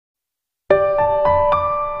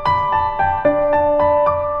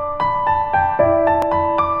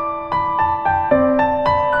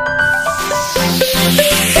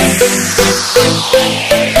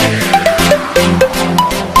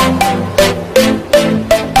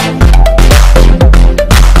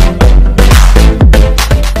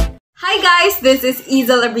this is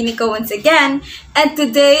Izel Abrinico once again, and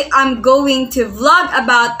today I'm going to vlog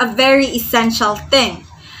about a very essential thing.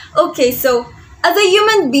 Okay, so as a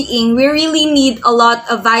human being, we really need a lot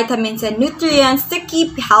of vitamins and nutrients to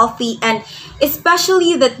keep healthy, and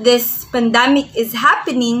especially that this pandemic is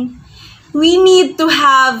happening, we need to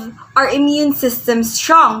have our immune system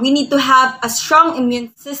strong. We need to have a strong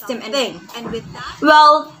immune system and with that,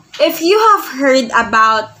 well, if you have heard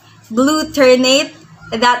about blue ternate,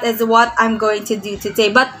 that is what I'm going to do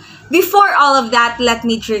today. But before all of that, let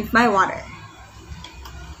me drink my water.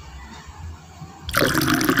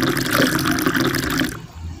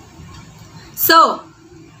 So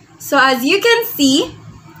as you can see,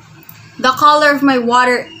 the color of my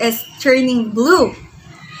water is turning blue.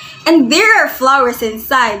 And there are flowers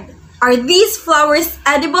inside. Are these flowers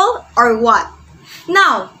edible or what?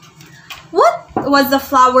 Now, what was the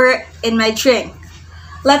flower in my drink?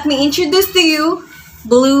 Let me introduce to you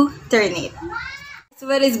blue ternate. So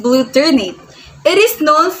what is blue ternate? It is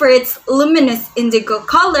known for its luminous indigo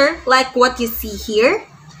color, like what you see here.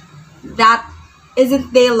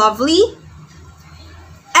 Isn't they lovely?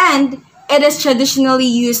 And it is traditionally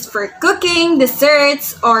used for cooking,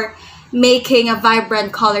 desserts, or making a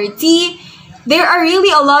vibrant colored tea. There are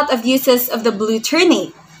really a lot of uses of the blue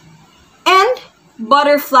ternate. And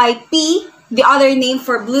butterfly pea, the other name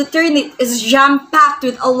for blue ternate, is jam-packed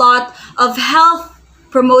with a lot of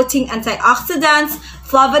health-promoting antioxidants,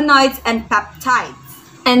 flavonoids, and peptides.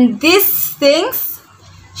 And these things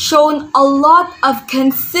shown a lot of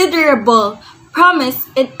considerable promise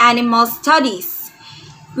in animal studies,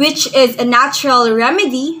 which is a natural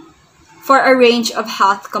remedy for a range of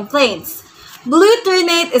health complaints. Blue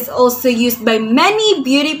ternate is also used by many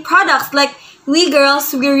beauty products. Like we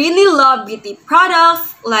girls, we really love beauty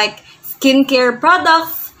products like skincare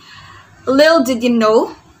products. Little did you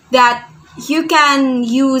know that you can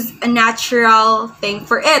use a natural thing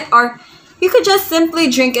for it, or you could just simply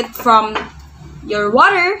drink it from your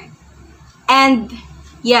water, and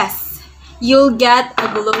yes, you'll get a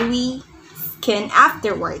glowy skin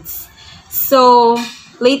afterwards. So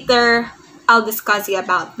later I'll discuss you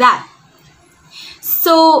about that.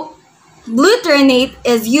 So blue ternate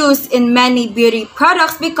is used in many beauty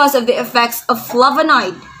products because of the effects of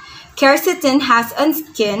flavonoid. Quercetin has on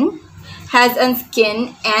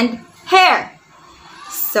skin and hair.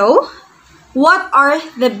 So, what are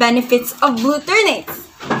the benefits of blue ternate?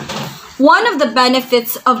 One of the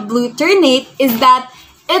benefits of blue ternate is that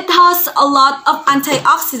it has a lot of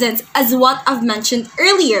antioxidants, as what I've mentioned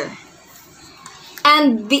earlier.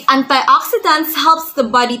 And the antioxidants helps the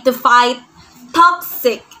body to fight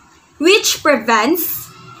toxic, which prevents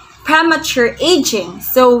premature aging.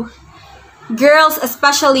 So girls,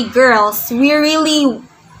 especially girls, we really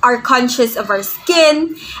are conscious of our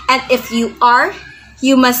skin, and if you are,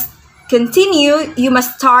 you must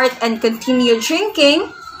start and continue drinking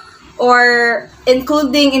or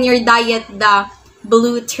including in your diet the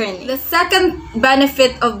blue ternate. The second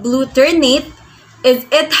benefit of blue ternate is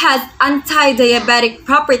it has anti-diabetic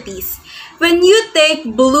properties. When you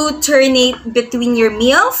take blue ternate between your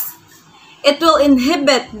meals, it will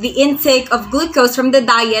inhibit the intake of glucose from the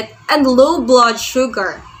diet and low blood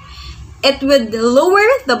sugar. It would lower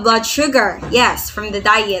the blood sugar, yes, from the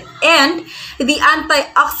diet. And the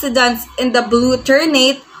antioxidants in the blue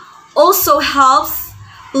ternate also helps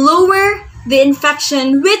lower the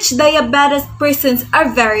infection which diabetic persons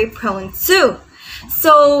are very prone to.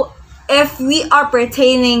 So if we are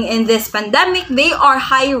pertaining in this pandemic, they are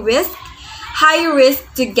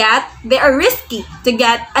they are risky to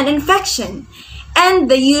get an infection.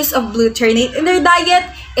 And the use of blue ternate in their diet,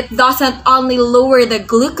 it doesn't only lower the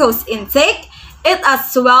glucose intake, it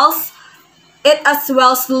as well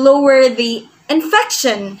lower the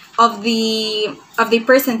infection of the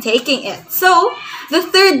person taking it. So the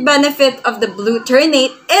third benefit of the blue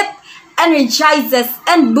ternate, it energizes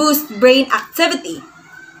and boosts brain activity.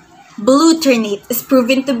 Blue ternate is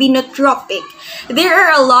proven to be nootropic. There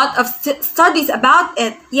are a lot of studies about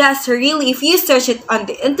it. Yes, really, if you search it on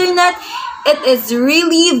the internet, it is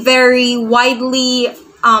really very widely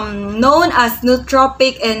known as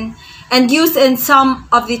nootropic and used in some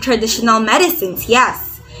of the traditional medicines,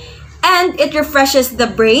 yes. And it refreshes the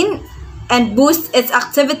brain and boosts its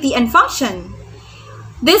activity and function.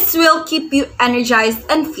 This will keep you energized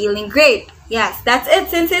and feeling great. Yes, that's it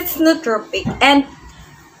since it's nootropic. And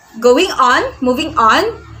moving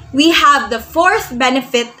on, we have the fourth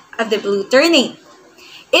benefit of the blue ternate.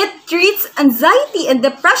 It treats anxiety and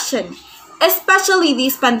depression, especially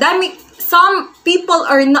this pandemic. Some people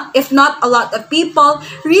are not, if not a lot of people,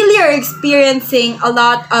 really are experiencing a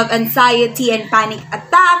lot of anxiety and panic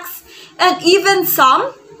attacks, and even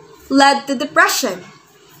some led to depression.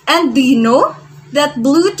 And do you know that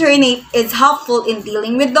blue ternate is helpful in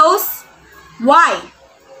dealing with those? Why?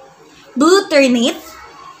 Blue ternate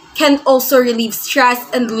can also relieve stress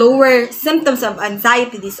and lower symptoms of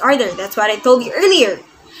anxiety disorder. That's what I told you earlier.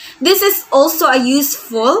 This is also a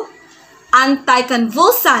useful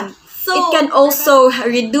anticonvulsant. So it can also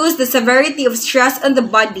reduce the severity of stress on the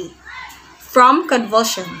body from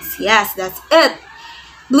convulsions. Yes, that's it.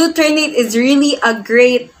 Blue ternate is really a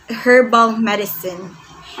great herbal medicine.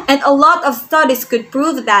 And a lot of studies could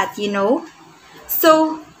prove that, you know.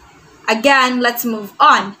 So, again, let's move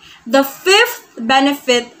on. The fifth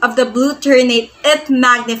benefit of the blue ternate, it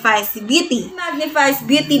magnifies beauty. It magnifies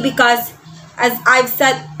beauty because, as I've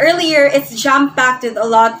said earlier, it's jam-packed with a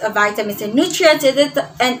lot of vitamins and nutrients,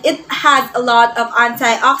 and it has a lot of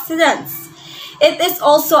antioxidants. It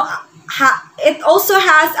also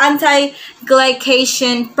has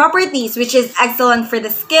anti-glycation properties, which is excellent for the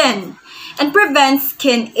skin, and prevents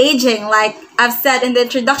skin aging, like I've said in the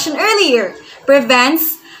introduction earlier,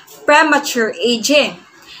 prevents premature aging.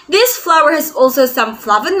 This flower has also some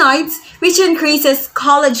flavonoids, which increases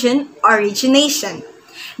collagen origination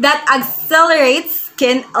that accelerates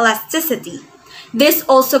skin elasticity. This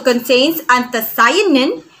also contains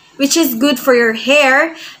anthocyanin, which is good for your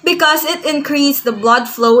hair because it increases the blood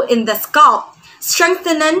flow in the scalp,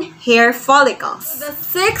 strengthening hair follicles. The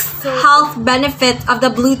sixth health benefit of the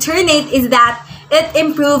blue ternate is that it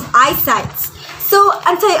improves eyesight. So,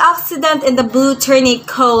 antioxidant in the blue ternate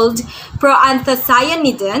called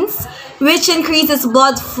proanthocyanidins, which increases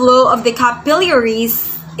blood flow of the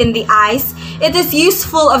capillaries in the eyes. It is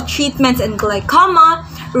useful of treatments in glaucoma,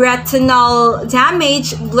 retinal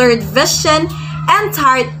damage, blurred vision, and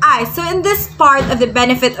tired eyes. So in this part of the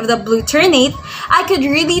benefit of the blue ternate, I could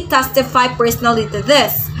really testify personally to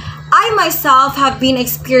this. I myself have been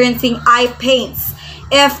experiencing eye pains.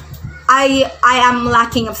 If I am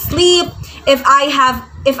lacking of sleep, if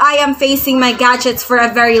I am facing my gadgets for a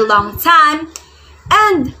very long time,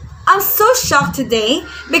 and I'm so shocked today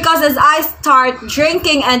because as I start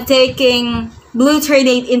drinking and taking blue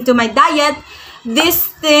ternate into my diet, these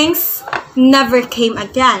things never came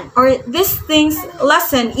again, or these things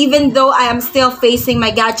lessen even though I am still facing my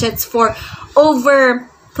gadgets for over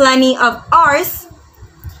plenty of hours,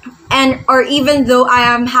 and or even though I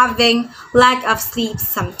am having lack of sleep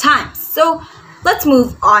sometimes. So let's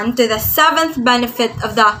move on to the seventh benefit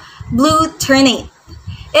of the blue ternate.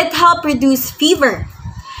 It helps reduce fever.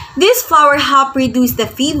 This flower helps reduce the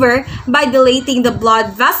fever by dilating the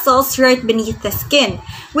blood vessels right beneath the skin,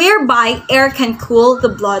 whereby air can cool the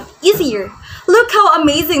blood easier. Look how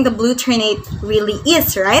amazing the blue ternate really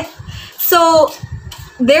is, right? So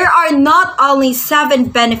there are not only 7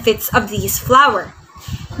 benefits of this flower.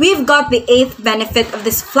 We've got the 8th benefit of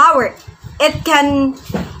this flower. It can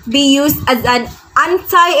be used as an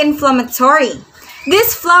anti-inflammatory.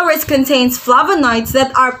 These flowers contains flavonoids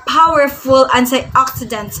that are powerful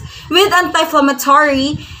antioxidants with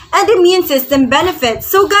anti-inflammatory and immune system benefits.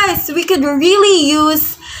 So guys, we could really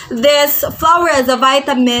use this flower as a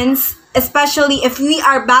vitamins, especially if we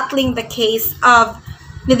are battling the case of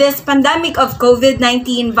this pandemic of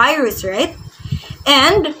COVID-19 virus, right?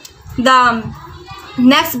 And the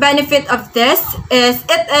next benefit of this is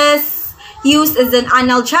it is used as an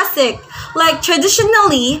analgesic. Like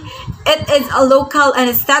traditionally, it is a local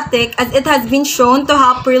anesthetic as it has been shown to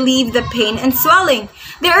help relieve the pain and swelling.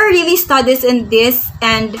 There are really studies in this,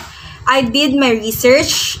 and I did my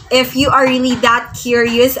research. If you are really that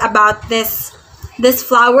curious about this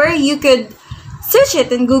flower, you could search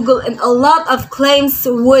it in Google, and a lot of claims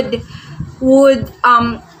would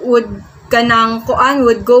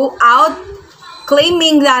go out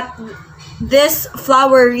claiming that this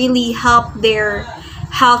flower really helped their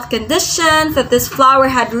health conditions, that this flower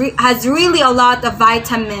has really a lot of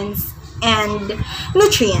vitamins and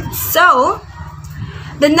nutrients. So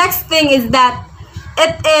the next thing is that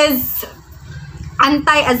it is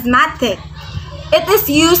anti-asthmatic. It is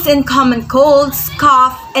used in common colds,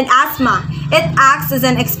 cough, and asthma. It acts as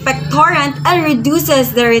an expectorant and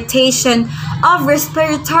reduces the irritation of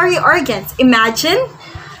respiratory organs. Imagine.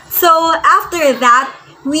 So after that,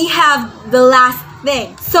 we have the last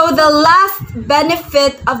thing. So the last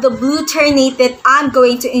benefit of the blue ternate that I'm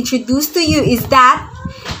going to introduce to you is that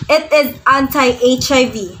it is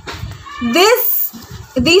anti-HIV.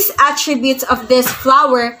 These attributes of this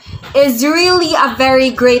flower is really a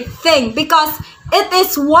very great thing because it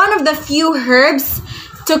is one of the few herbs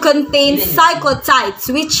to contain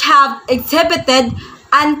cyclotides which have exhibited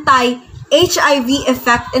anti-HIV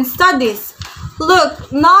effect in studies.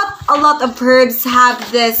 Look, not a lot of herbs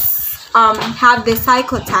have this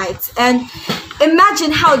cyclotides, and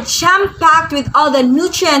Imagine how jam-packed with all the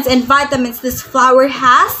nutrients and vitamins this flower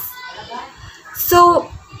has. So,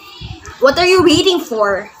 what are you waiting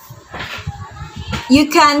for? You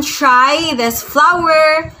can try this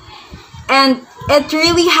flower, and it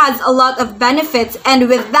really has a lot of benefits, and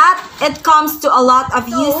with that, it comes to a lot of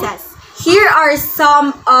uses. Here are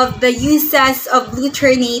some of the uses of blue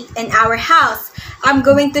ternate in our house. I'm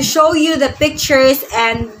going to show you the pictures,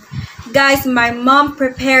 and guys, my mom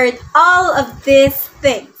prepared all of these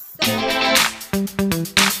things.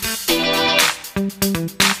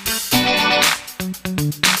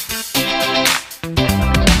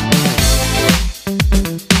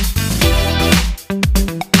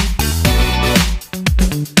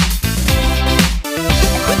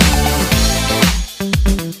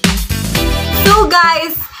 So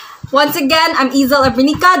guys, once again, I'm Izel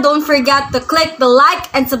Abrinica. Don't forget to click the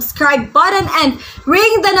like and subscribe button and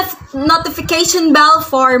ring the notification bell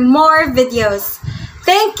for more videos.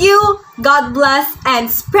 Thank you, God bless, and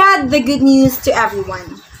spread the good news to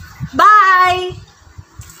everyone. Bye!